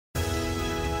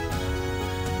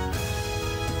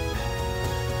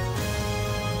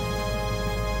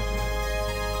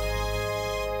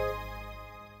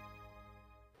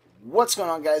What's going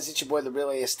on, guys? It's your boy the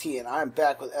Real AST, and I'm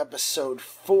back with episode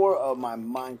 4 of my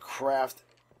Minecraft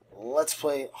Let's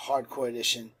Play Hardcore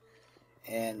Edition.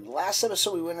 And last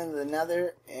episode we went into the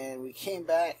Nether and we came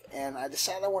back and I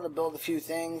decided I want to build a few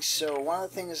things. So one of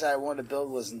the things I wanted to build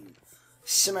was a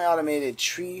semi-automated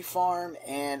tree farm,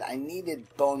 and I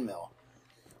needed bone meal.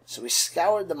 So we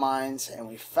scoured the mines and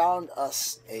we found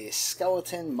us a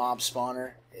skeleton mob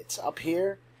spawner. It's up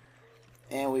here,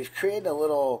 and we've created a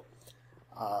little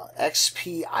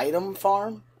XP item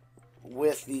farm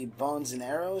with the bones and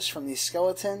arrows from these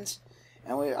skeletons,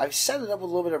 and I've set it up with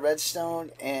a little bit of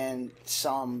redstone and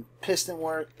some piston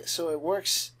work, so it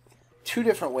works two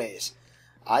different ways.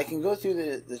 I can go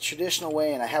through the traditional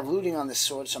way, and I have looting on this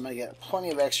sword, so I'm going to get plenty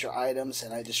of extra items,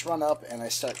 and I just run up and I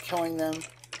start killing them.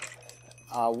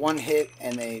 One hit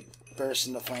and they burst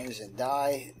into flames and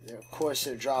die. Of course,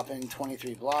 they're dropping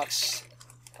 23 blocks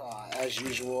as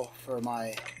usual for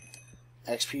my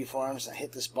XP farms. I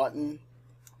hit this button,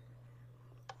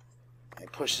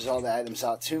 it pushes all the items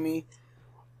out to me.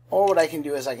 Or what I can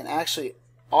do is I can actually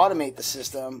automate the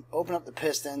system, open up the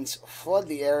pistons, flood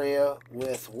the area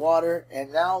with water,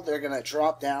 and now they're going to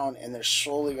drop down and they're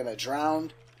slowly going to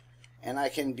drown, and I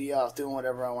can be off doing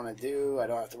whatever I want to do. I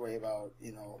don't have to worry about,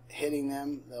 hitting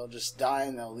them. They'll just die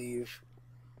and they'll leave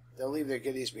their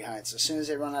goodies behind. So as soon as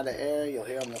they run out of air, you'll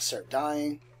hear them, they'll start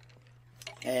dying.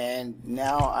 And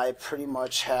now I pretty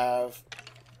much have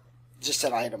just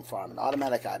an item farm, an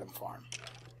automatic item farm.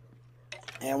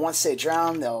 And once they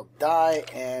drown, they'll die,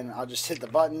 and I'll just hit the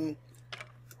button,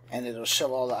 and it'll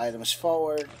shove all the items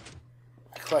forward.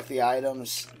 I collect the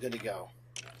items, good to go.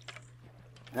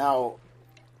 Now,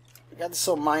 I got this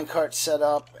little minecart set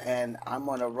up, and I'm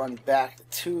going to run back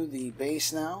to the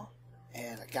base now.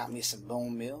 And I got me some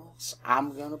bone meal, so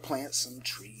I'm going to plant some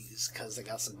trees because I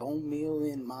got some bone meal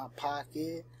in my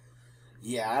pocket.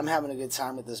 Yeah, I'm having a good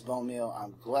time with this bone meal.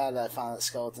 I'm glad I found the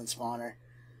skeleton spawner.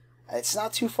 It's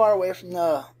not too far away from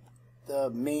the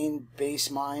main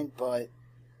base mine, but,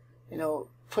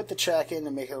 put the track in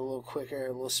to make it a little quicker,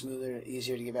 a little smoother,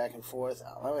 easier to get back and forth.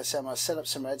 Like I said, I'm going to set up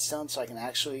some redstone so I can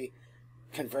actually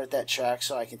convert that track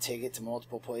so I can take it to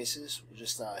multiple places. We'll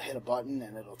just hit a button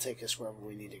and it'll take us wherever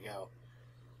we need to go.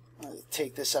 I'll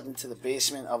take this up into the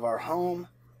basement of our home,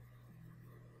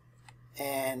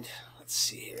 and let's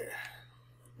see here.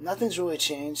 Nothing's really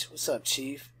changed. What's up,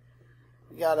 Chief?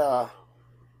 We got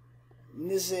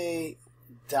Nize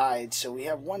died, so we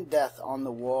have one death on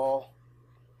the wall.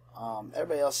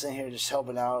 Everybody else in here just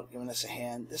helping out, giving us a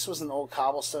hand. This was an old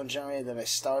cobblestone generator that I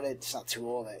started. It's not too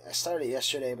old. I started it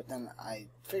yesterday, but then I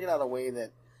figured out a way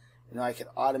that I could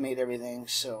automate everything.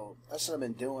 So that's what I've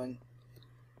been doing.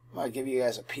 I'm gonna give you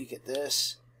guys a peek at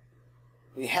this.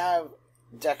 We have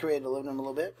decorated the living room a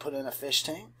little bit, put in a fish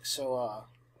tank. So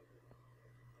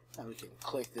now we can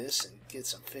click this and get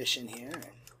some fish in here. And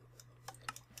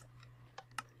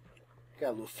got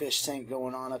a little fish tank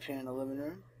going on up here in the living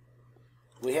room.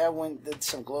 We did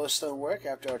some glowstone work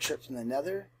after our trip from the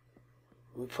Nether.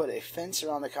 We put a fence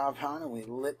around the compound and we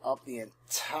lit up the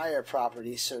entire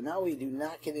property. So now we do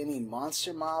not get any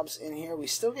monster mobs in here. We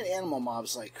still get animal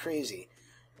mobs like crazy,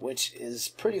 which is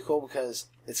pretty cool because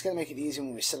it's going to make it easy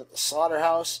when we set up the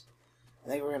slaughterhouse. I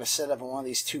think we're going to set up in one of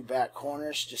these two back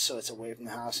corners just so it's away from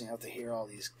the house and you don't have to hear all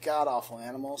these god-awful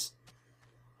animals.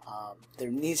 There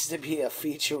needs to be a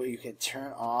feature where you can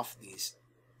turn off these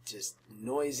just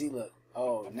noisy look.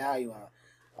 Oh, now you want to...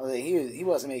 I was like, he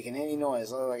wasn't making any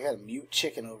noise. I had a mute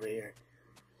chicken over here.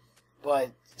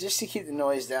 But just to keep the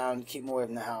noise down, keep more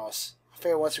from the house. I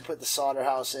figure once we put the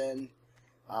slaughterhouse in,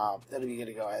 that'll be good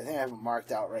to go. I think I have it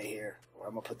marked out right here where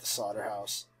I'm going to put the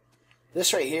slaughterhouse.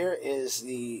 This right here is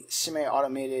the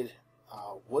semi-automated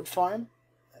wood farm.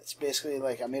 It's basically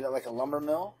like I made it like a lumber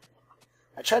mill.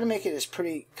 I tried to make it as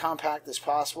pretty compact as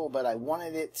possible, but I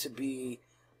wanted it to be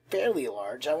fairly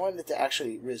large. I wanted it to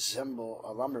actually resemble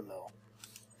a lumber mill.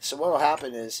 So what will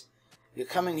happen is you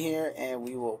come in here and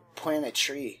we will plant a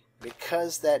tree.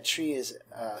 Because that tree is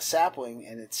a sapling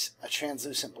and it's a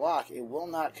translucent block, it will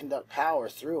not conduct power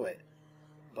through it.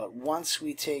 But once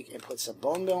we take and put some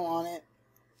bone meal on it,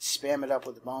 spam it up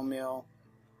with the bone meal,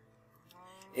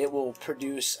 it will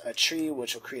produce a tree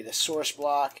which will create a source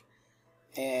block,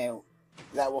 and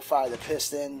that will fire the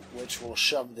piston which will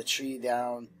shove the tree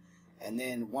down, and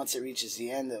then once it reaches the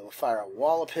end it will fire a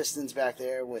wall of pistons back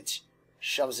there which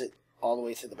shoves it all the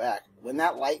way to the back. When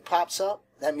that light pops up,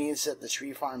 that means that the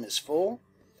tree farm is full,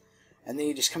 and then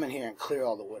you just come in here and clear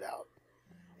all the wood out.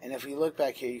 And if we look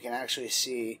back here, you can actually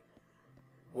see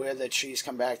where the trees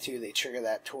come back to. They trigger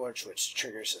that torch which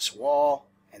triggers this wall,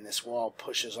 and this wall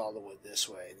pushes all the wood this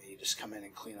way, and then you just come in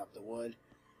and clean up the wood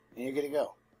and you're good to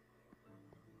go.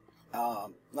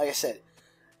 Like I said,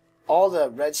 all the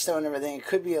redstone and everything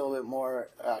could be a little bit more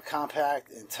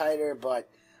compact and tighter, but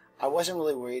I wasn't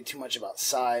really worried too much about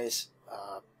size.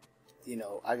 You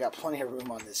know, I got plenty of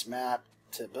room on this map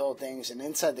to build things, and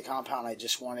inside the compound I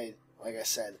just wanted, like I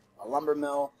said, a lumber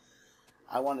mill.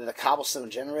 I wanted a cobblestone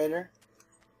generator.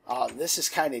 This is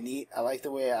kind of neat. I like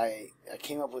the way I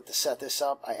came up with to set this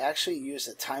up. I actually used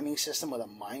a timing system with a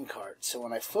minecart, so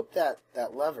when I flip that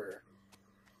lever,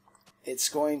 it's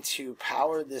going to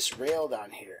power this rail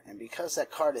down here, and because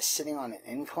that cart is sitting on an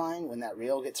incline, when that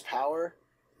rail gets power,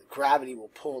 gravity will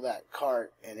pull that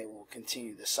cart and it will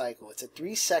continue the cycle. It's a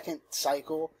 3-second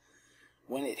cycle.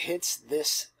 When it hits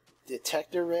this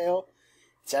detector rail,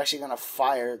 it's actually going to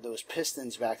fire those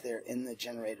pistons back there in the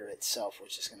generator itself,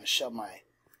 which is going to shove my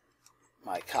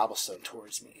cobblestone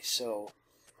towards me. So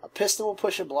a piston will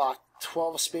push a block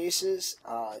 12 spaces.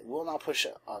 It will not push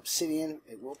obsidian.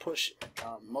 It will push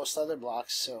most other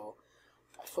blocks. So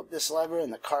I flip this lever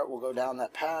and the cart will go down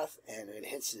that path, and it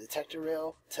hits the detector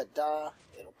rail. Ta-da!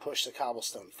 It'll push the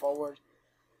cobblestone forward.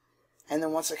 And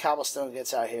then once the cobblestone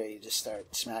gets out here, you just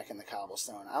start smacking the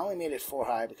cobblestone. I only made it 4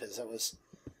 high because that was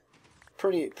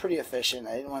pretty efficient.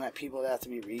 I didn't want people to have to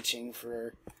be reaching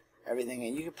for everything,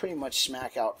 and you can pretty much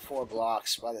smack out 4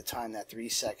 blocks by the time that 3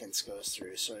 seconds goes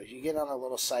through. So if you get on a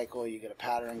little cycle, you get a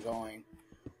pattern going,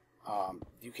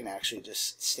 you can actually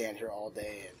just stand here all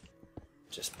day and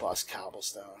just bust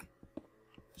cobblestone.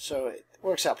 So it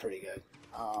works out pretty good.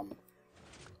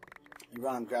 You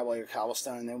run and grab all your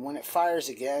cobblestone, and then when it fires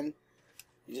again,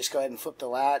 you just go ahead and flip the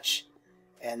latch,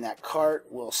 and that cart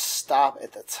will stop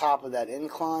at the top of that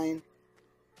incline,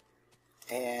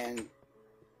 and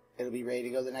it'll be ready to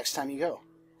go the next time you go.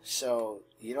 So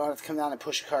you don't have to come down and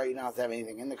push a cart. You don't have to have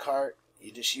anything in the cart.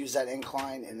 You just use that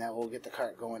incline, and that will get the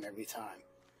cart going every time.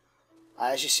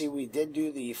 As you see, we did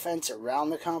do the fence around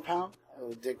the compound.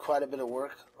 We did quite a bit of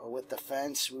work with the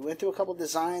fence. We went through a couple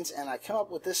designs, and I came up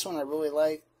with this one I really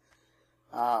like.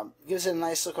 Gives it a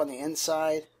nice look on the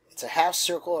inside. It's a half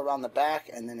circle around the back,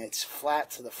 and then it's flat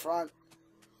to the front.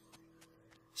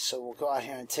 So we'll go out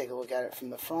here and take a look at it from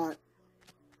the front.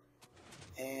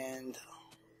 And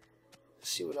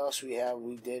see what else we have.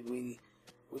 We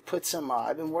put some,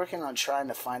 I've been working on trying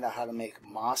to find out how to make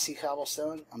mossy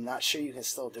cobblestone. I'm not sure you can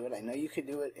still do it. I know you could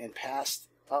do it in past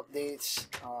updates,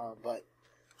 but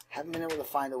haven't been able to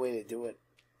find a way to do it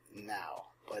now.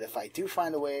 But if I do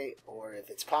find a way, or if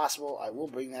it's possible, I will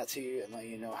bring that to you and let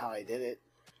you know how I did it.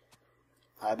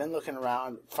 I've been looking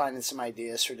around, finding some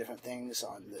ideas for different things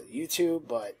on the YouTube,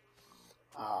 but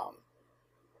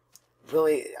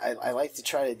really, I like to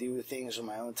try to do things with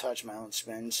my own touch, my own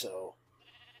spin, so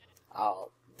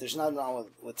there's nothing wrong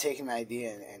with taking an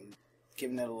idea and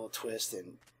giving it a little twist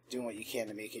and doing what you can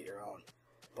to make it your own.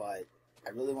 But I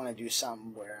really want to do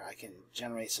something where I can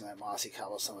generate some of that mossy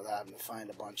cobblestone without having to find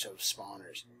a bunch of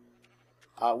spawners.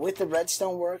 With the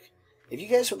redstone work, if you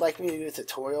guys would like me to do a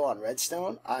tutorial on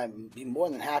redstone, I'd be more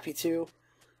than happy to.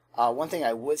 One thing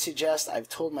I would suggest, I've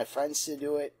told my friends to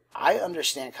do it. I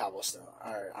understand cobblestone,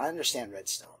 or I understand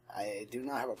redstone. I do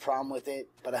not have a problem with it,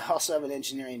 but I also have an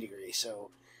engineering degree, so,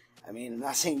 I mean, I'm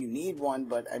not saying you need one,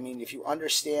 but, I mean, if you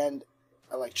understand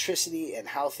electricity and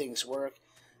how things work,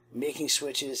 making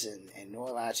switches and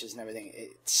NOR latches and everything,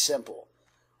 it's simple.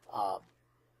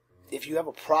 If you have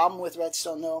a problem with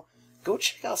redstone, though, go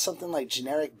check out something like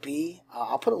Generic B.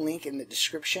 I'll put a link in the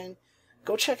description.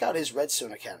 Go check out his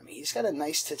Redstone Academy. He's got a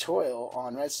nice tutorial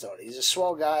on redstone. He's a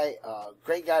swell guy,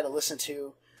 great guy to listen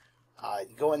to.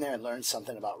 Go in there and learn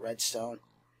something about redstone.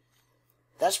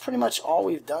 That's pretty much all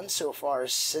we've done so far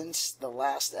since the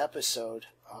last episode.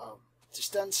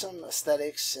 Just done some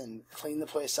aesthetics and cleaned the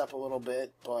place up a little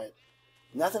bit, but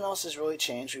nothing else has really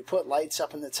changed. We put lights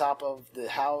up in the top of the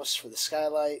house for the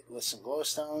skylight with some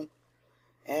glowstone.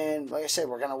 And like I said,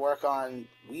 we're going to work on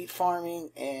wheat farming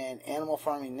and animal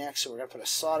farming next. So we're going to put a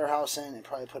slaughterhouse in and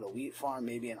probably put a wheat farm,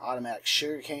 maybe an automatic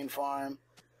sugarcane farm.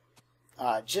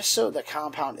 Just so the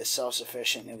compound is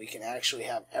self-sufficient and we can actually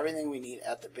have everything we need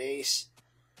at the base.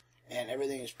 And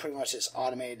everything is pretty much as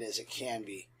automated as it can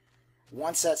be.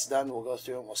 Once that's done, we'll go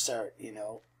through and we'll start, you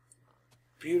know,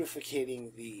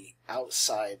 beautificating the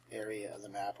outside area of the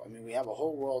map. I mean, we have a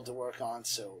whole world to work on,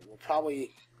 so we'll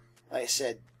probably, like I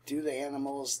said, do the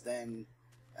animals, then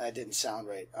that didn't sound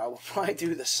right. We'll probably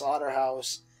do the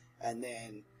slaughterhouse and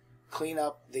then clean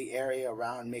up the area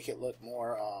around, make it look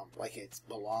more like it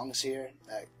belongs here.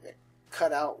 That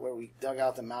cutout where we dug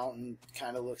out the mountain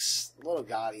kind of looks a little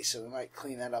gaudy, so we might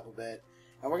clean that up a bit.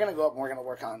 And we're going to go up and we're going to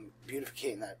work on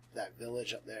beautificating that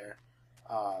village up there.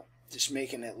 Just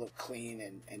making it look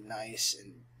clean and nice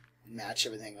and match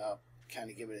everything up. Kind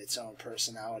of give it its own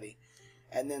personality.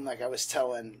 and then like I was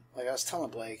telling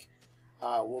Blake,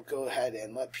 we'll go ahead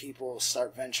and let people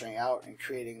start venturing out and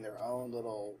creating their own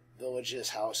little villages,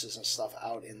 houses, and stuff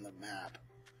out in the map.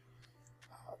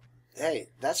 Hey,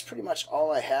 that's pretty much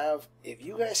all I have. If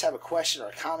you guys have a question or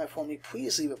a comment for me,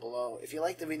 please leave it below. If you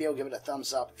like the video, give it a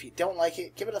thumbs up. If you don't like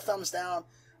it, give it a thumbs down.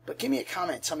 But give me a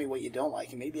comment, tell me what you don't like,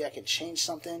 and maybe I can change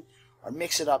something or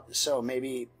mix it up so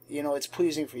maybe, you know, it's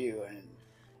pleasing for you. And,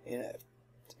 you know,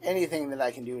 anything that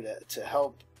I can do to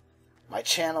help my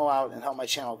channel out and help my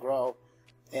channel grow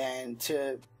and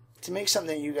to make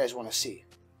something you guys want to see.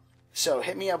 So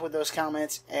hit me up with those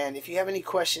comments, and if you have any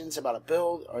questions about a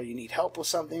build or you need help with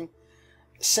something,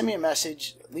 send me a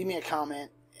message, leave me a comment.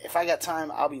 If I got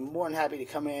time, I'll be more than happy to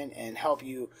come in and help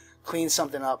you clean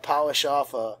something up, polish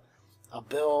off a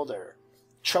build, or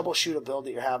troubleshoot a build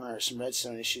that you're having, or some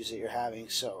redstone issues that you're having.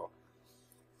 So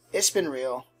it's been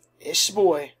real. It's your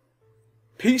boy.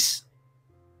 Peace.